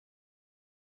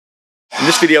In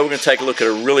this video, we're going to take a look at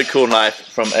a really cool knife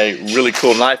from a really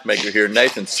cool knife maker here,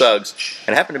 Nathan Suggs.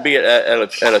 And I happened to be at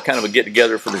a kind of a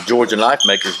get-together for the Georgia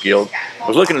Knifemakers Guild. I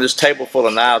was looking at this table full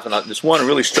of knives, and this one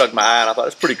really struck my eye, and I thought it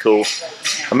was pretty cool.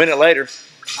 A minute later,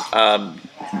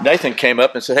 Nathan came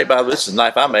up and said, "Hey, Bob, this is a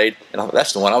knife I made," and I thought,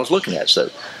 that's the one I was looking at. So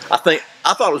I thought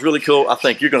it was really cool. I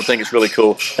think you're going to think it's really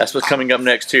cool. That's what's coming up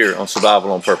next here on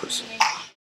Survival on Purpose.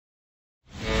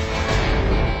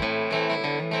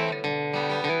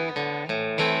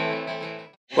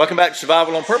 Welcome back to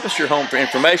Survival on Purpose, your home for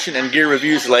information and gear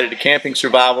reviews related to camping,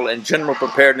 survival, and general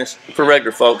preparedness for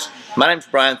regular folks. My name's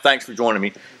Brian. Thanks for joining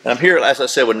me. And I'm here, as I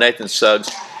said, with Nathan Suggs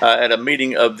at a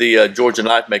meeting of the Georgia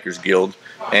Knifemakers Guild.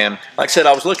 And like I said,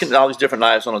 I was looking at all these different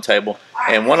knives on the table,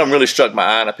 and one of them really struck my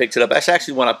eye, and I picked it up. That's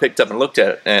actually one I picked up and looked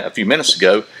at a few minutes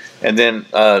ago. And then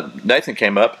Nathan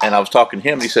came up, and I was talking to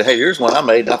him, and he said, "Hey, here's one I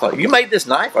made." And I thought, "You made this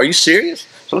knife? Are you serious?"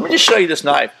 So let me just show you this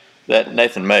knife that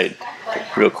Nathan made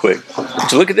real quick.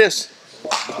 So look at this.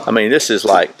 I mean, this is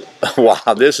like, wow,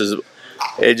 this is,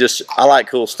 I like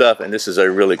cool stuff, and this is a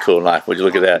really cool knife. Would you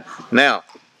look at that? Now,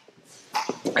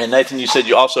 and Nathan, you said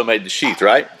you also made the sheath,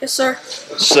 right? Yes, sir.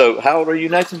 So how old are you,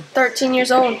 Nathan? 13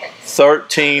 years old.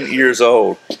 13 years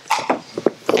old.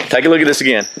 Take a look at this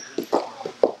again.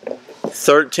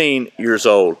 13 years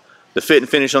old. The fit and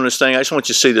finish on this thing, I just want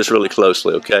you to see this really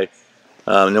closely, okay?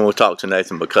 And then we'll talk to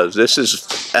Nathan, because this is,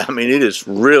 I mean, it is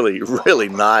really, really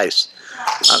nice.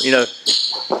 You know,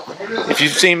 if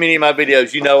you've seen many of my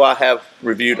videos, you know I have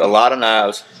reviewed a lot of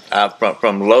knives,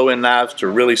 from low-end knives to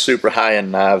really super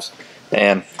high-end knives.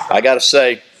 And I got to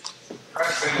say,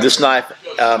 this knife,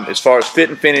 as far as fit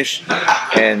and finish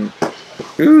and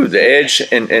the edge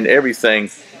and everything,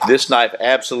 this knife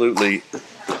absolutely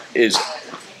is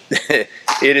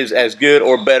it is as good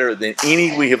or better than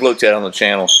any we have looked at on the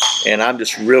channel, and I'm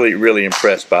just really, really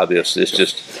impressed by this. It's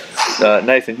just,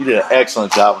 Nathan, you did an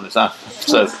excellent job on this.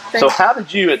 So how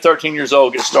did you, at 13 years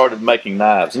old, get started making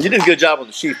knives? And you did a good job on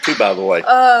the sheath too, by the way.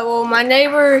 Well, my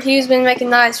neighbor, he's been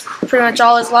making knives pretty much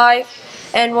all his life,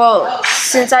 and well,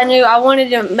 since I knew I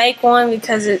wanted to make one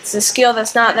because it's a skill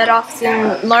that's not that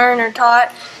often learned or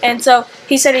taught, and so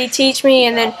he said he'd teach me,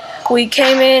 and then we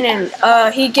came in and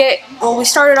we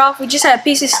started off, we just had a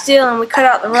piece of steel and we cut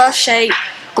out the rough shape.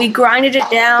 We grinded it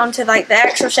down to like the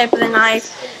actual shape of the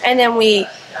knife, and then we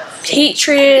heat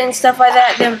treated it and stuff like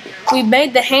that. Then we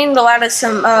made the handle out of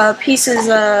some pieces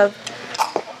of,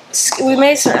 we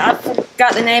made some, I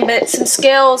forgot the name, but some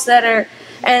scales that are,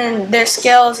 and they're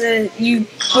scales, and you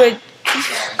would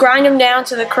grind them down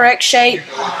to the correct shape,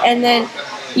 and then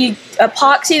you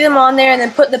epoxy them on there and then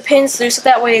put the pins through so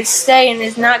that way it's stay and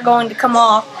it's not going to come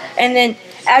off. And then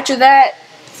after that,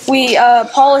 we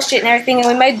polished it and everything, and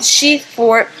we made the sheath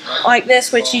for it like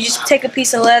this, which you just take a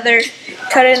piece of leather,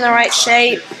 cut it in the right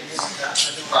shape,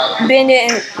 bend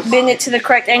it to the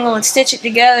correct angle and stitch it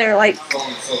together, like,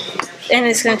 and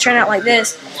it's going to turn out like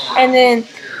this. And then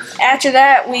after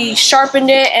that, we sharpened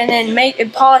it and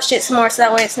then polished it some more so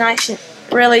that way it's nice and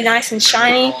really nice and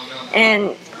shiny.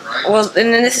 And well,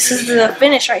 and then this is the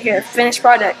finish right here. The finished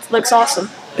product looks awesome.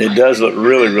 It does look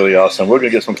really, really awesome. We're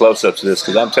going to get some close-ups of this,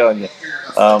 because I'm telling you,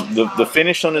 the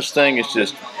finish on this thing is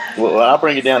just, well, I'll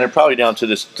bring it down here, probably down to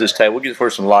this table. We'll get for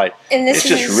some light. And this it's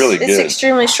just really good. It's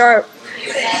extremely sharp.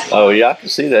 Oh, yeah, I can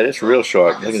see that. It's real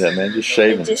sharp. Look at that, man. Just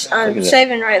shaving. I'm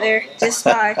shaving right there, just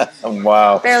by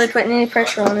wow. Barely putting any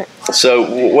pressure on it.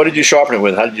 So what did you sharpen it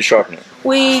with? How did you sharpen it?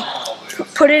 We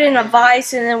put it in a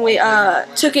vise, and then we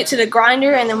took it to the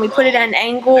grinder, and then we put it at an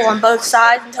angle on both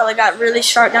sides until it got really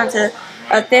sharp down to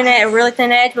a really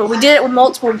thin edge. But we did it with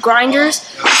multiple grinders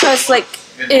because, like,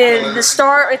 in the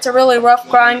start, it's a really rough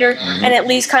grinder, and it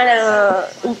leaves kind of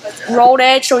a rolled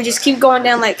edge. So we just keep going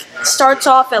down. Like, starts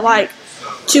off at like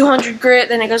 200 grit,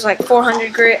 then it goes like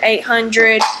 400 grit,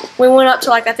 800. We went up to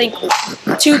like, I think,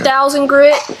 2,000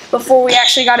 grit before we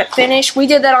actually got it finished. We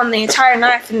did that on the entire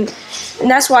knife, and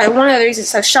that's why one of the reasons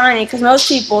it's so shiny, because most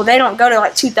people, they don't go to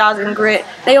like 2,000 grit.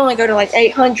 They only go to like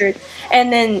 800,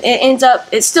 and then it ends up,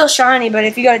 it's still shiny, but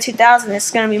if you go to 2,000,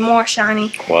 it's going to be more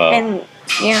shiny. Wow. And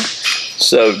yeah.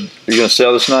 So, you're going to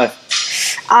sell this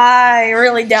knife? I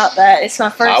really doubt that. It's my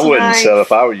first knife. I wouldn't sell it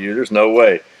if I were you. There's no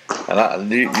way.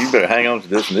 And you better hang on to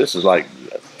this. And this is like,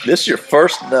 this is your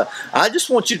first. I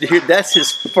just want you to hear, that's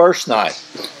his first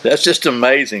knife. That's just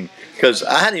amazing. Because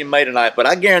I hadn't even made a knife, but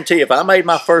I guarantee if I made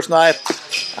my first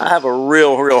knife, I have a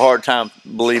real hard time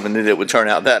believing that it would turn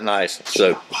out that nice.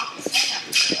 So,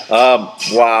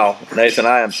 wow, Nathan,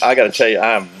 I got to tell you,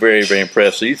 I am very, very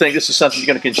impressed. So you think this is something you're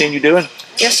going to continue doing?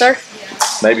 Yes, sir.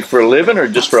 Maybe for a living or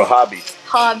just for a hobby?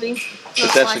 Hobby.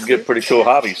 but that's a good, pretty cool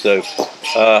hobby. So,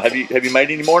 have you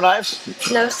made any more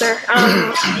knives? No, sir.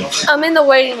 I'm in the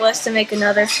waiting list to make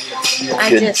another.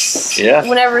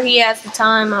 Whenever he has the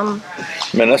time,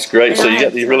 Man, that's great. So you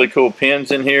got these really cool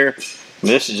pins in here. And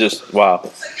this is just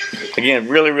wow. Again,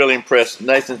 really, really impressed.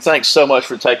 Nathan, thanks so much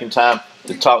for taking time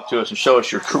to talk to us and show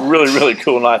us your really, really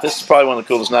cool knife. This is probably one of the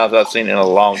coolest knives I've seen in a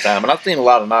long time, and I've seen a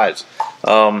lot of knives.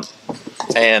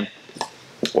 And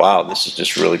wow, this is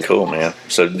just really cool, man.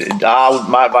 So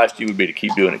my advice to you would be to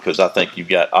keep doing it, because I think you've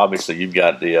got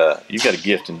a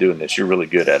gift in doing this. You're really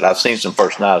good at it. I've seen some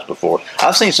first knives before.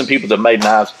 I've seen some people that made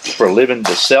knives for a living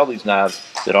to sell these knives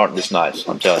that aren't this nice.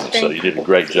 I'm telling you. So you did a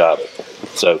great job.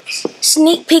 So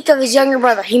sneak peek of his younger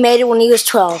brother. He made it when he was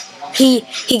 12. He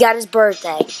got his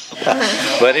birthday.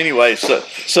 But anyway,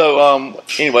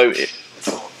 anyway.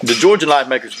 The Georgia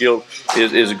Knifemakers Guild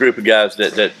is a group of guys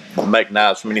that make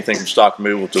knives from anything from stock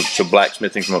removal to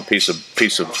blacksmithing from a piece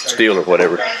of steel or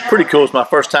whatever. Pretty cool. It's my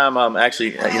first time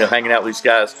actually hanging out with these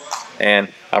guys, and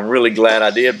I'm really glad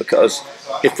I did, because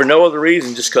if for no other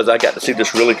reason, just because I got to see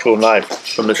this really cool knife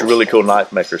from this really cool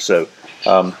knife maker. So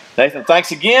Nathan,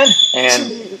 thanks again,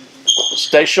 and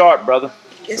stay sharp, brother.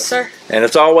 Yes, sir. And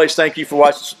as always, thank you for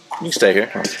watching. You can stay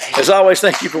here. As always,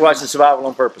 thank you for watching Survival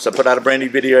on Purpose. I put out a brand new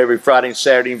video every Friday and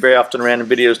Saturday, and very often random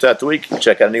videos throughout the week.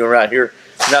 Check out a new one right here.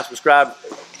 If you're not subscribed,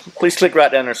 please click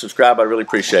right down there and subscribe. I really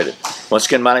appreciate it. Once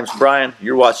again, my name's Brian.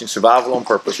 You're watching Survival on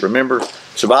Purpose. Remember,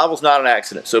 survival's not an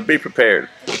accident, so be prepared.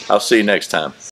 I'll see you next time.